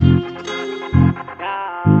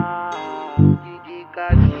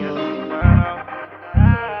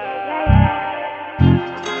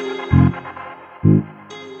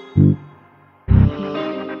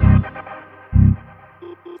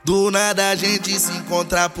Do nada a gente se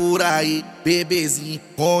encontra por aí, bebezinho,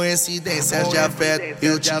 coincidências de afeto.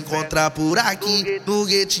 Eu te encontrar por aqui, no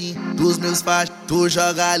Vitin dos meus fachos. Tu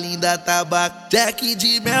joga linda tabaco, Jack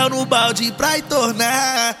de mel no balde pra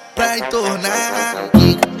entornar, pra entornar.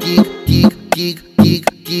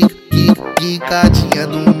 Kikadinha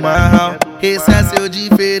do mal, esse é seu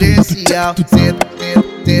diferencial. Senta,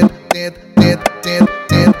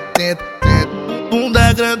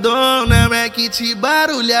 bunda grandona, Mac te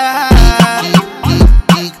barulhar.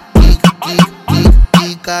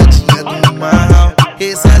 Kikadinha do mal,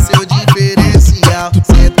 esse é seu diferencial.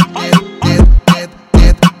 Senta,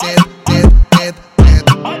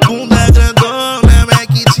 bunda grandona,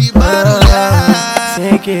 Mac te barulhar.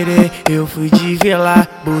 Sem querer, eu fui de velar,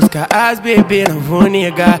 buscar as bebês, não vou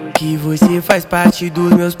negar que você faz parte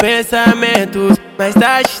dos meus pensamentos. Mais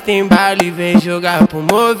tarde tem baile, vem jogar pro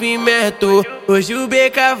movimento. Hoje o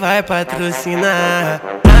BK vai patrocinar.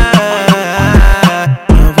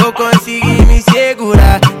 Não vou conseguir me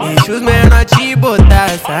segurar, deixa os menor te botar.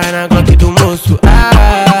 Sai na Glock do moço,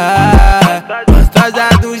 gostosa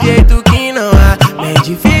do jeito que não há. Bem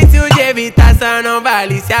difícil de evitar, só não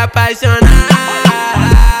vale se apaixonar.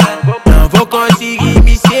 Não vou conseguir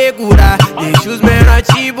me segurar, deixa os menor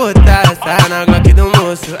te botar. Sai na Glock do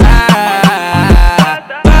moço,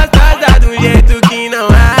 gostosa do jeito que não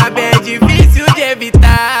há. Bem difícil de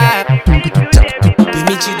evitar.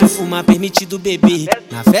 Permitido fumar, permitido beber.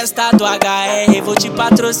 Na festa do HR vou te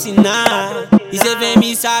patrocinar. E cê vem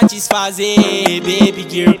me satisfazer, baby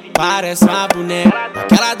girl, parece uma boneca,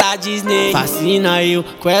 aquela da Disney. Fascina eu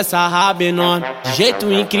com essa raba enorme, de jeito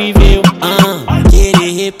incrível. Vai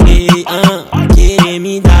querer replay, vai querer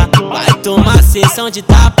me dar. Vai tomar sessão de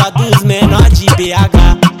tapa dos menores de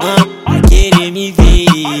BH. Vai querer me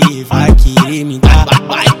ver, vai querer me dar.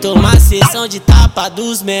 Vai tomar sessão de tapa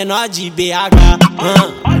dos menores de BH.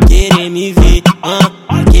 Vai querer me ver,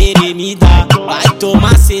 vai querer me dar. Vai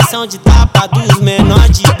tomar sessão de tapa dos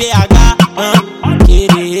menores de BH. Vai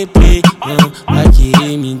querer replay, vai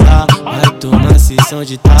querer me dar. Vai tomar sessão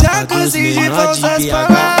de tapa dos menores de BH.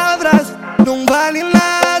 Palavras não vale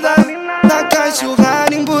nada, na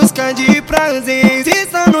cachorrada em busca de prazer. Se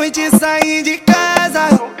essa noite sair de casa,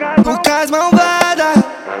 Lucas malvada,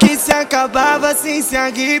 que se acabava sem se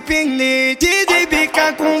arrepender. De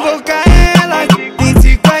bica convoca ela,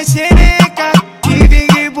 desce com a xereca, te vem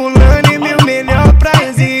rebolando é meu melhor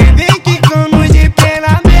prazer. Vem quicando de pé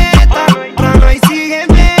na meta, pra nós se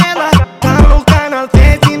revela. Tá louca na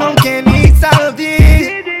festa e não quer nem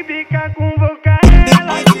saber. De bica convoca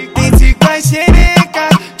ela, desce com a xereca,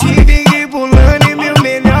 te vem rebolando é meu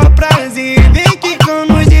melhor prazer. Vem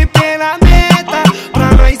quicando de pé na meta,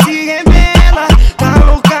 pra nós se revela. Tá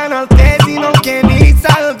louca na festa e não quer nem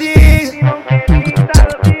saber.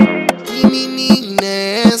 Que menina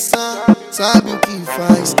é essa? Sabe o que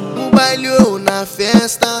faz? No baile ou na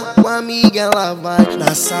festa, com a amiga ela vai.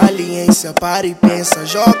 Na saliência para e pensa,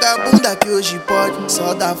 joga a bunda que hoje pode.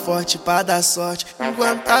 Só dá forte pra dar sorte,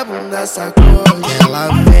 enquanto a bunda sacode. Ela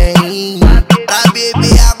vem pra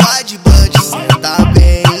beber água de band, senta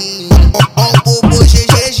bem. Ó o bobo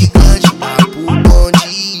GG gigante, dá pro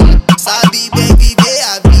bonde. Sabe bem viver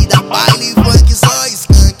a vida, baile funk só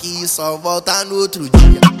skunk. E só volta no outro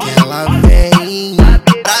dia. Ela vem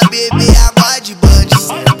pra beber água de band,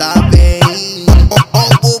 senta bem. Ó o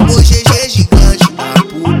bobo GG gigante, dá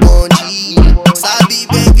pro bonde. Sabe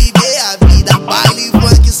bem viver a vida, baile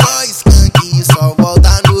funk só skunk. E só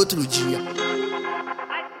volta no outro dia.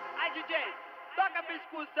 Ai DJ, toca pra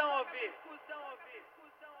discussão ouvir.